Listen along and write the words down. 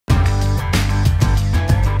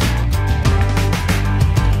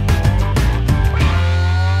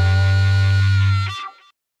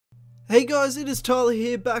Hey guys, it is Tyler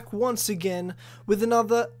here, back once again with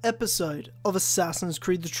another episode of Assassin's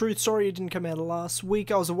Creed The Truth. Sorry it didn't come out last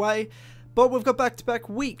week, I was away, but we've got back-to-back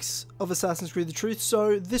weeks of Assassin's Creed The Truth,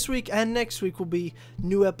 so this week and next week will be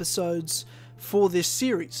new episodes for this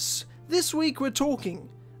series. This week we're talking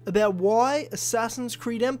about why Assassin's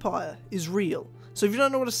Creed Empire is real. So if you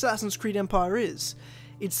don't know what Assassin's Creed Empire is,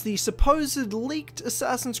 it's the supposed leaked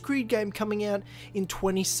Assassin's Creed game coming out in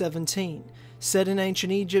 2017. Set in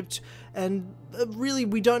ancient Egypt, and really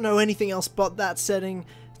we don't know anything else but that setting,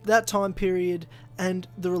 that time period, and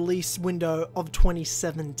the release window of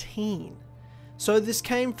 2017. So this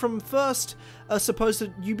came from first a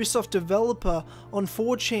supposed Ubisoft developer on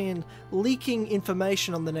 4chan leaking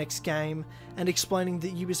information on the next game and explaining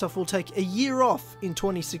that Ubisoft will take a year off in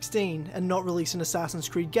 2016 and not release an Assassin's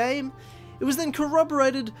Creed game. It was then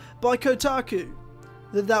corroborated by Kotaku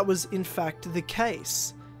that that was in fact the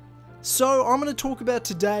case. So I'm going to talk about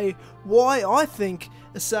today why I think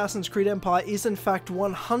Assassin's Creed Empire is in fact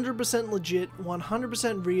 100% legit,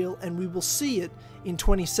 100% real, and we will see it in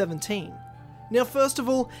 2017. Now first of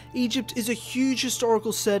all, Egypt is a huge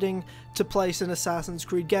historical setting to place an Assassin's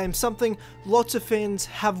Creed game, something lots of fans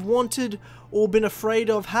have wanted or been afraid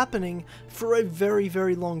of happening for a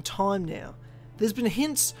very long time now. There's been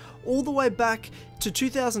hints all the way back to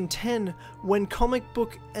 2010 when comic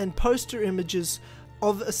book and poster images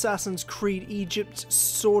of Assassin's Creed Egypt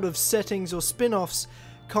sort of settings or spin-offs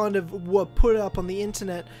kind of were put up on the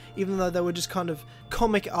internet, even though they were just kind of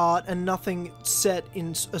comic art and nothing set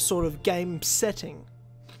in a sort of game setting.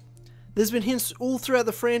 There's been hints all throughout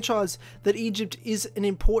the franchise that Egypt is an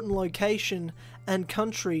important location and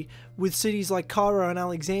country, with cities like Cairo and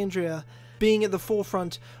Alexandria being at the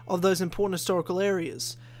forefront of those important historical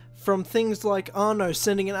areas. From things like Arno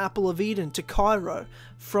sending an apple of Eden to Cairo,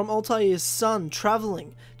 from Altair's son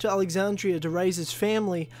travelling to Alexandria to raise his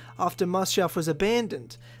family after Masyaf was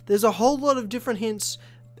abandoned. There's a whole lot of different hints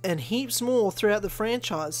and heaps more throughout the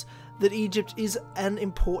franchise that Egypt is an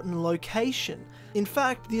important location. In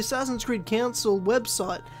fact, the Assassin's Creed Council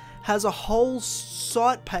website has a whole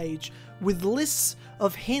site page with lists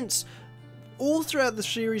of hints all throughout the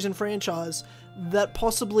series and franchise that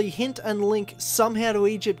possibly hint and link somehow to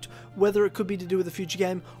Egypt, whether it could be to do with a future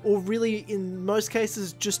game, or really in most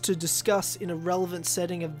cases just to discuss in a relevant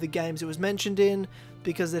setting of the games it was mentioned in,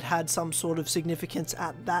 because it had some sort of significance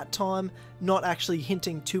at that time, not actually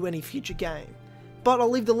hinting to any future game. But I'll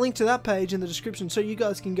leave the link to that page in the description so you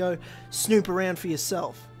guys can go snoop around for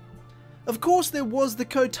yourself. Of course there was the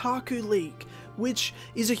Kotaku leak, which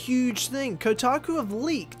is a huge thing. Kotaku have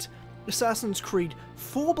leaked Assassin's Creed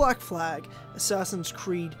 4 Black Flag, Assassin's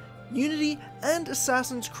Creed Unity, and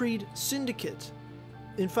Assassin's Creed Syndicate.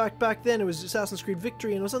 In fact, back then it was Assassin's Creed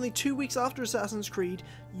Victory, and it was only 2 weeks after Assassin's Creed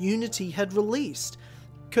Unity had released.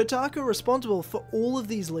 Kotaku are responsible for all of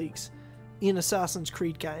these leaks in Assassin's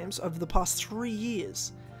Creed games over the past 3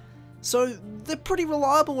 years. So they're pretty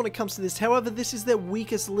reliable when it comes to this. However, this is their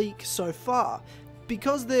weakest leak so far,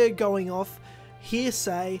 because they're going off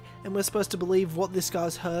hearsay and we're supposed to believe what this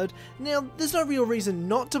guy's heard. Now, there's no real reason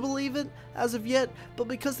not to believe it as of yet, but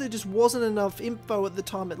because there just wasn't enough info at the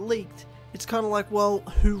time it leaked, it's kind of like, well,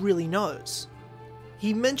 who really knows?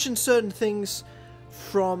 He mentioned certain things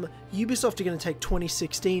from Ubisoft are going to take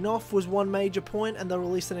 2016 off was one major point, and they'll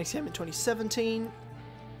release the next game in 2017.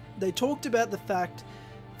 They talked about the fact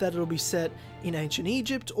that it'll be set in ancient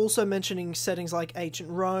Egypt, also mentioning settings like ancient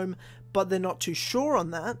Rome, but they're not too sure on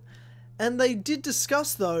that. And they did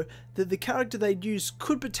discuss, though, that the character they'd use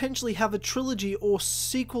could potentially have a trilogy or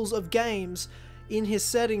sequels of games in his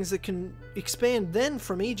settings that can expand then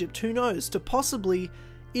from Egypt, who knows, to possibly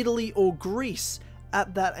Italy or Greece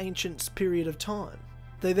at that ancient period of time.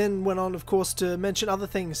 They then went on, of course, to mention other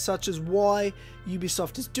things, such as why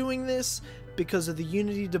Ubisoft is doing this, because of the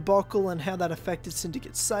Unity debacle and how that affected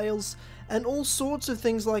Syndicate sales, and all sorts of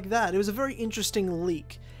things like that. It was a very interesting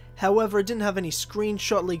leak. However, it didn't have any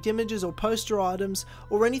screenshot leaked images or poster items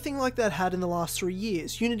or anything like that had in the last 3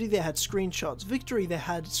 years. Unity, they had screenshots. Victory, they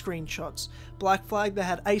had screenshots. Black Flag, they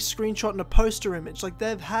had a screenshot and a poster image. Like,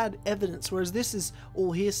 they've had evidence, whereas this is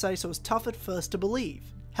all hearsay, so it's tough at first to believe.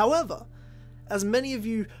 However, as many of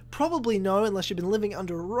you probably know, unless you've been living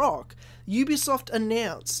under a rock, Ubisoft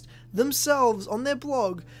announced themselves on their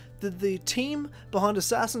blog that the team behind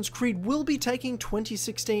Assassin's Creed will be taking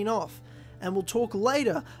 2016 off. And we'll talk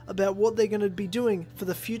later about what they're going to be doing for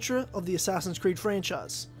the future of the Assassin's Creed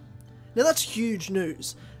franchise. Now that's huge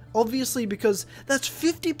news, obviously, because that's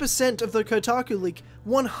 50% of the Kotaku leak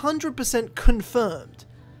 100% confirmed.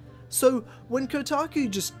 So when Kotaku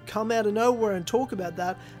just come out of nowhere and talk about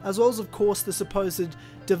that, as well as of course the supposed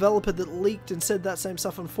developer that leaked and said that same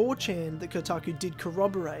stuff on 4chan that Kotaku did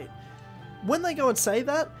corroborate, when they go and say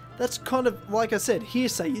that, that's kind of, like I said,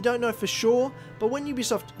 hearsay. You don't know for sure, but when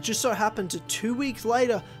Ubisoft just so happened to 2 weeks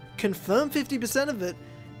later confirm 50% of it,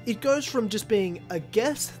 it goes from just being a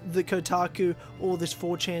guess that Kotaku or this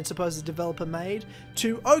 4chan supposed developer made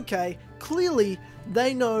to, okay, clearly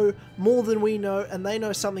they know more than we know and they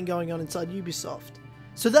know something going on inside Ubisoft.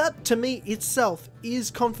 So that, to me, itself is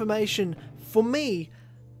confirmation for me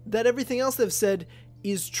that everything else they've said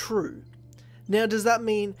is true. Now, does that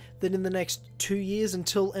mean that in the next 2 years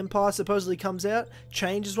until Empire supposedly comes out,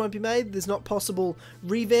 changes won't be made? There's not possible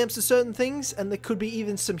revamps to certain things, and there could be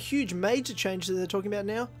even some huge major changes that they're talking about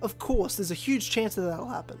now? Of course, there's a huge chance that that'll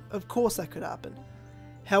happen. Of course that could happen.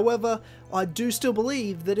 However, I do still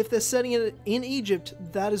believe that if they're setting it in Egypt,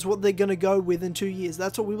 that is what they're going to go with in 2 years.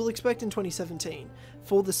 That's what we will expect in 2017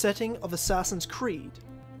 for the setting of Assassin's Creed.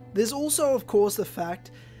 There's also, of course, the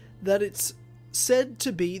fact that it's said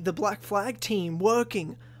to be the Black Flag team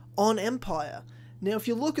working on Empire. Now, if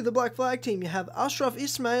you look at the Black Flag team, you have Ashraf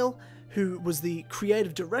Ismail, who was the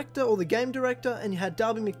creative director or the game director, and you had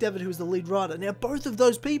Darby McDevitt, who was the lead writer. Now, both of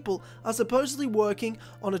those people are supposedly working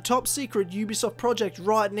on a top secret Ubisoft project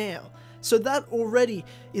right now. So that already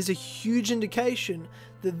is a huge indication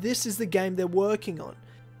that this is the game they're working on.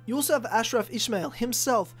 You also have Ashraf Ismail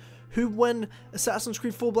himself, who, when Assassin's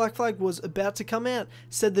Creed 4 Black Flag was about to come out,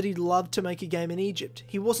 said that he'd love to make a game in Egypt.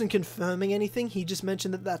 He wasn't confirming anything, he just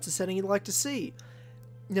mentioned that that's a setting he'd like to see.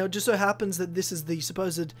 Now, it just so happens that this is the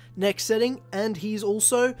supposed next setting, and he's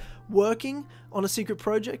also working on a secret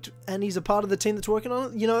project, and he's a part of the team that's working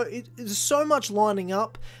on it. You know, there's so much lining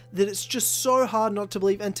up that it's just so hard not to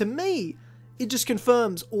believe, and to me, it just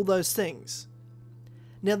confirms all those things.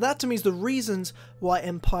 Now that to me is the reasons why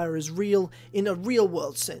Empire is real in a real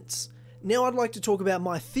world sense. Now I'd like to talk about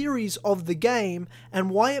my theories of the game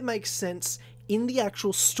and why it makes sense in the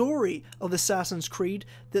actual story of Assassin's Creed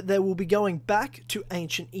that they will be going back to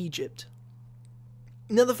ancient Egypt.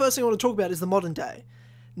 Now the first thing I want to talk about is the modern day.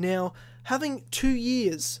 Now, having 2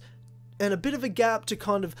 years and a bit of a gap to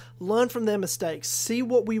kind of learn from their mistakes, see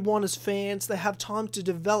what we want as fans, they have time to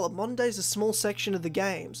develop. Modern day is a small section of the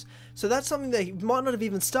games, so that's something they might not have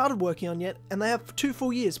even started working on yet, and they have 2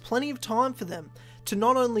 full years, plenty of time for them to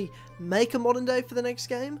not only make a modern day for the next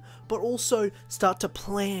game, but also start to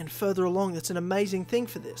plan further along. That's an amazing thing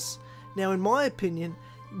for this. Now, in my opinion,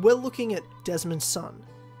 we're looking at Desmond's son.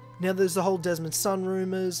 Now, there's the whole Desmond's son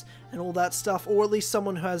rumors and all that stuff, or at least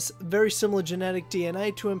someone who has very similar genetic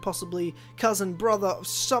DNA to him, possibly cousin, brother,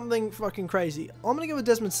 something fucking crazy. I'm going to go with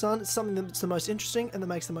Desmond's son. It's something that's the most interesting and that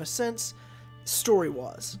makes the most sense,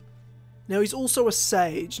 story-wise. Now, he's also a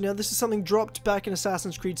sage. Now, this is something dropped back in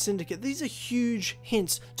Assassin's Creed Syndicate. These are huge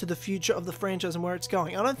hints to the future of the franchise and where it's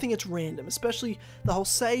going. I don't think it's random, especially the whole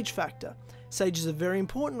sage factor. Sages are very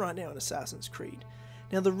important right now in Assassin's Creed.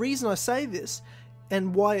 Now, the reason I say this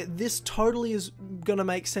and why this totally is going to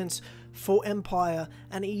make sense for Empire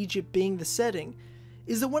and Egypt being the setting,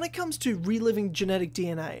 is that when it comes to reliving genetic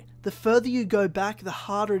DNA, the further you go back, the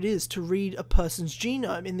harder it is to read a person's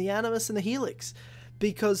genome in the Animus and the Helix,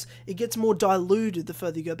 because it gets more diluted the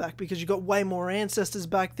further you go back, because you've got way more ancestors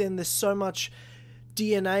back then, there's so much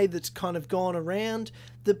DNA that's kind of gone around,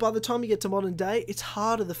 that by the time you get to modern day, it's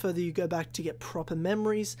harder the further you go back to get proper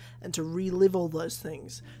memories and to relive all those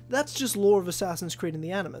things. That's just lore of Assassin's Creed and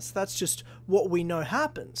the Animus. That's just what we know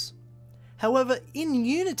happens. However, in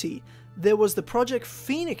Unity, there was the Project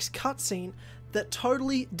Phoenix cutscene that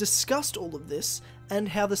totally discussed all of this and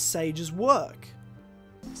how the sages work.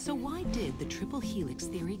 So why did the triple helix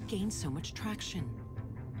theory gain so much traction?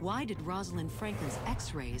 Why did Rosalind Franklin's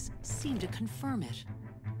X-rays seem to confirm it?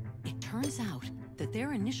 It turns out that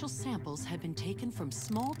their initial samples had been taken from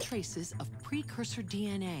small traces of precursor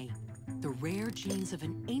DNA, the rare genes of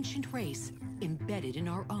an ancient race embedded in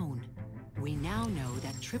our own. We now know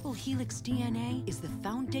that triple helix DNA is the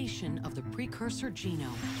foundation of the precursor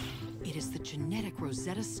genome. It is the genetic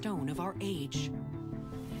Rosetta Stone of our age.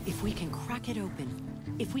 If we can crack it open,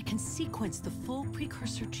 if we can sequence the full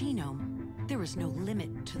precursor genome, there is no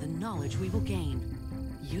limit to the knowledge we will gain.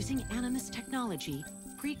 Using Animus technology,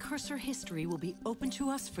 precursor history will be open to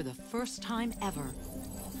us for the first time ever.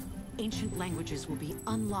 Ancient languages will be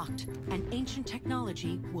unlocked, and ancient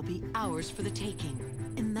technology will be ours for the taking.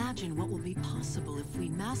 Imagine what will be possible if we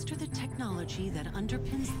master the technology that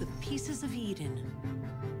underpins the pieces of Eden.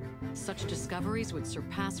 Such discoveries would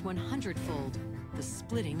surpass 100-fold the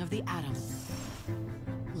splitting of the atom.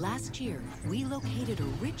 Last year, we located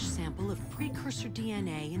a rich sample of precursor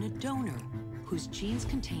DNA in a donor whose genes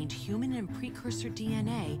contained human and precursor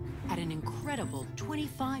DNA at an incredible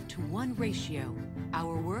 25-to-1 ratio.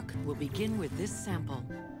 Our work will begin with this sample.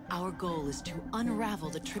 Our goal is to unravel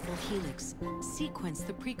the triple helix, sequence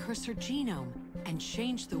the precursor genome, and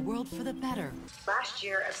change the world for the better. Last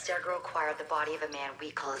year, Abstergo acquired the body of a man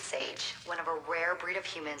we call a sage, one of a rare breed of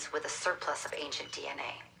humans with a surplus of ancient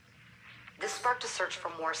DNA. This sparked a search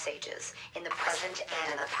for more sages, in the present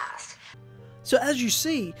and in the past. So as you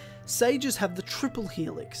see, sages have the triple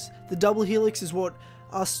helix. The double helix is what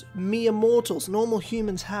us mere mortals, normal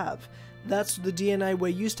humans have. That's the DNA we're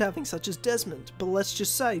used to having, such as Desmond. But let's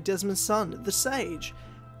just say Desmond's son, the sage,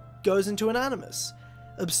 goes into an animus.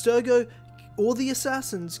 Abstergo or the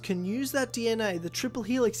assassins can use that DNA, the triple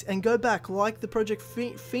helix, and go back, like the Project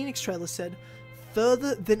Phoenix trailer said,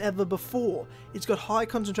 further than ever before. It's got high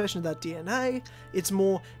concentration of that DNA, it's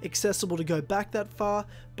more accessible to go back that far.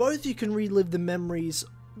 Both you can relive the memories,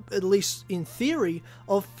 at least in theory,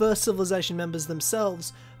 of first civilization members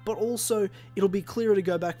themselves, but also it'll be clearer to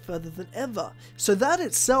go back further than ever. So that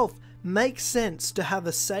itself makes sense to have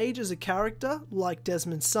a sage as a character, like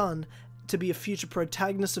Desmond's son, to be a future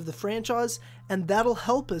protagonist of the franchise, and that'll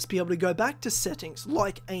help us be able to go back to settings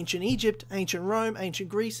like ancient Egypt, ancient Rome, ancient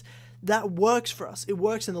Greece. That works for us. It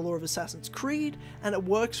works in the lore of Assassin's Creed, and it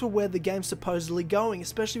works for where the game's supposedly going,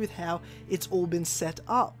 especially with how it's all been set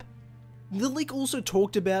up. The leak also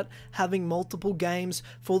talked about having multiple games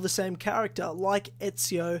for the same character, like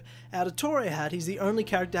Ezio Auditore had. He's the only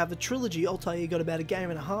character to have a trilogy. I'll tell you, he got about a game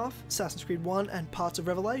and a half, Assassin's Creed 1 and parts of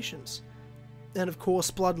Revelations. And of course,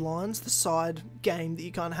 Bloodlines, the side game that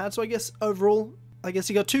you kind of had. So I guess overall, I guess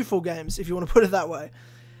you got 2 full games, if you want to put it that way.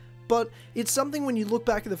 But it's something when you look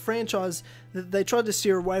back at the franchise that they tried to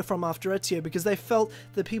steer away from after Ezio, because they felt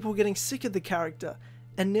that people were getting sick of the character.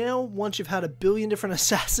 And now, once you've had a billion different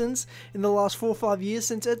assassins in the last 4 or 5 years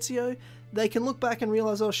since Ezio, they can look back and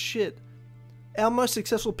realize, oh shit, our most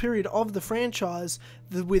successful period of the franchise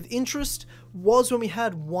with interest was when we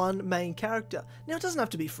had one main character. Now, it doesn't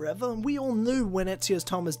have to be forever. We all knew when Ezio's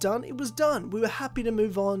time was done, it was done. We were happy to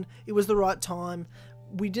move on. It was the right time.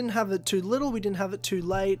 We didn't have it too little. We didn't have it too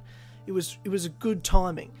late. It was a good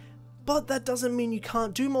timing. But that doesn't mean you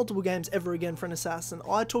can't do multiple games ever again for an assassin.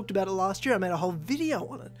 I talked about it last year. I made a whole video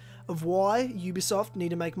on it of why Ubisoft need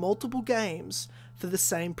to make multiple games for the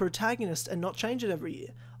same protagonist and not change it every year.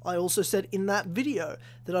 I also said in that video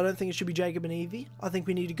that I don't think it should be Jacob and Evie. I think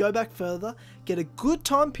we need to go back further, get a good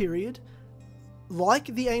time period, like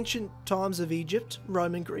the ancient times of Egypt,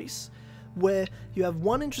 Rome and Greece, where you have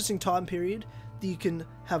one interesting time period that you can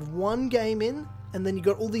have one game in, and then you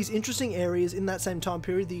got all these interesting areas in that same time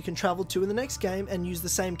period that you can travel to in the next game and use the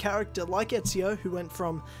same character, like Ezio, who went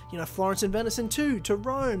from, Florence and Venice in 2 to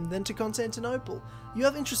Rome, then to Constantinople. You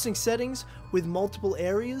have interesting settings with multiple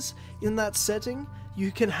areas in that setting.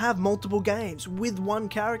 You can have multiple games with one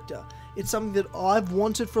character. It's something that I've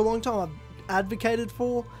wanted for a long time. I've advocated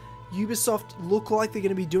for. Ubisoft look like they're going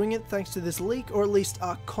to be doing it thanks to this leak, or at least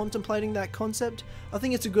are contemplating that concept. I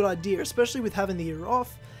think it's a good idea, especially with having the year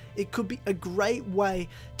off. It could be a great way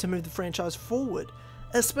to move the franchise forward,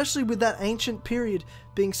 especially with that ancient period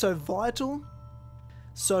being so vital.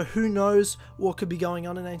 So who knows what could be going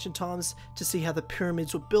on in ancient times, to see how the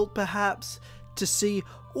pyramids were built perhaps, to see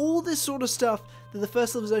all this sort of stuff that the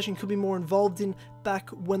first civilization could be more involved in back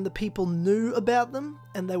when the people knew about them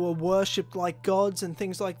and they were worshipped like gods and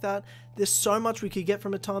things like that. There's so much we could get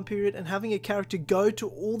from a time period, and having a character go to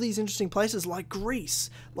all these interesting places like Greece,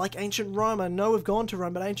 like ancient Rome. I know we've gone to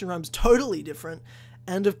Rome, but ancient Rome's totally different.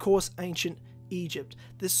 And of course, ancient Egypt.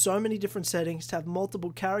 There's so many different settings to have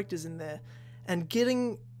multiple characters in there. And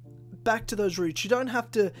getting back to those roots, you don't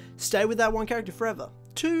have to stay with that one character forever.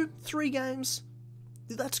 2, 3 games,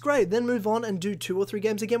 that's great. Then move on and do 2 or 3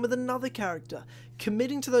 games again with another character.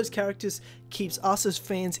 Committing to those characters keeps us as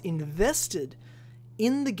fans invested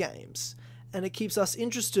in the games, and it keeps us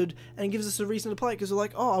interested and gives us a reason to play, because we're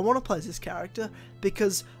like, oh, I want to play as this character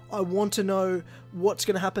because I want to know what's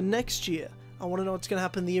going to happen next year. I want to know what's going to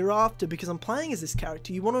happen the year after because I'm playing as this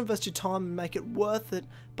character. You want to invest your time and make it worth it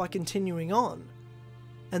by continuing on.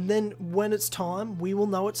 And then when it's time, we will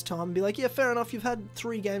know it's time and be like, yeah, fair enough, you've had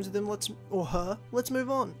 3 games with him, let's move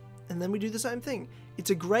on. And then we do the same thing.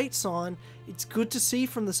 It's a great sign. It's good to see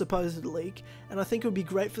from the supposed leak, and I think it would be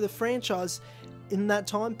great for the franchise in that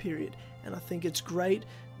time period. And I think it's great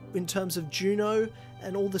in terms of Juno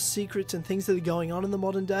and all the secrets and things that are going on in the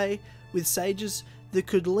modern day with sages that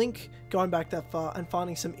could link going back that far and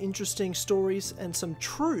finding some interesting stories and some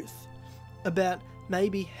truth about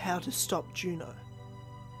maybe how to stop Juno.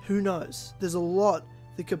 Who knows? There's a lot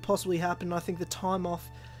that could possibly happen. I think the time off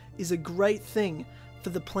is a great thing for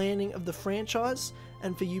the planning of the franchise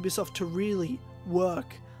and for Ubisoft to really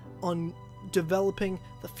work on developing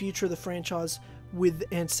the future of the franchise with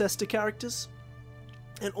ancestor characters,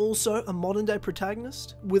 and also a modern day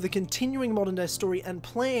protagonist with a continuing modern day story and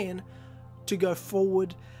plan to go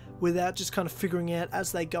forward without just kind of figuring out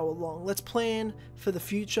as they go along. Let's plan for the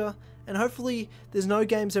future, and hopefully there's no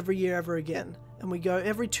games every year ever again, and we go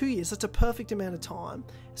every 2 years. That's a perfect amount of time,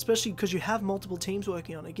 especially because you have multiple teams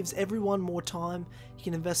working on it. It gives everyone more time, you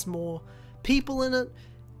can invest more people in it.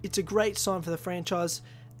 It's a great sign for the franchise,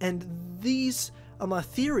 and these are my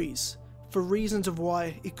theories for reasons of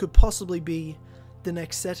why it could possibly be the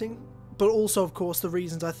next setting, but also of course the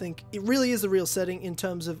reasons I think it really is the real setting in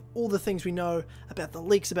terms of all the things we know about the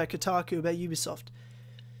leaks, about Kotaku, about Ubisoft.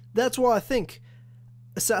 That's why I think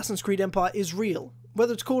Assassin's Creed Empire is real.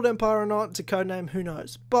 Whether it's called Empire or not, it's a codename, who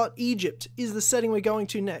knows. But Egypt is the setting we're going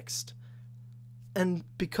to next. And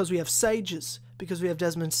because we have sages, because we have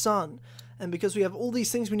Desmond's son, and because we have all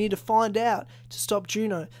these things we need to find out to stop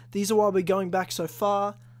Juno, these are why we're going back so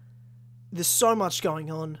far. There's so much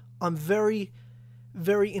going on. I'm very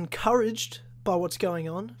encouraged by what's going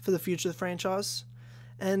on for the future of the franchise,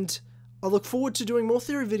 and I look forward to doing more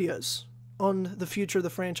theory videos on the future of the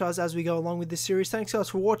franchise as we go along with this series. Thanks guys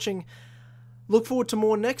for watching. Look forward to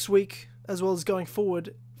more next week as well as going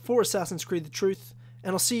forward for Assassin's Creed The Truth,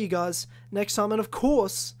 and I'll see you guys next time. And of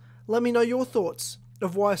course, let me know your thoughts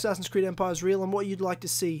of why Assassin's Creed Empire is real and what you'd like to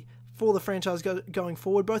see for the franchise going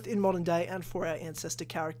forward, both in modern day and for our ancestor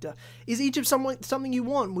character. Is Egypt something you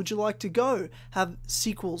want? Would you like to go have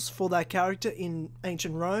sequels for that character in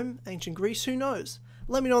ancient Rome, ancient Greece? Who knows?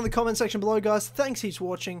 Let me know in the comment section below, guys. Thanks heaps for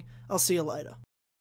watching. I'll see you later.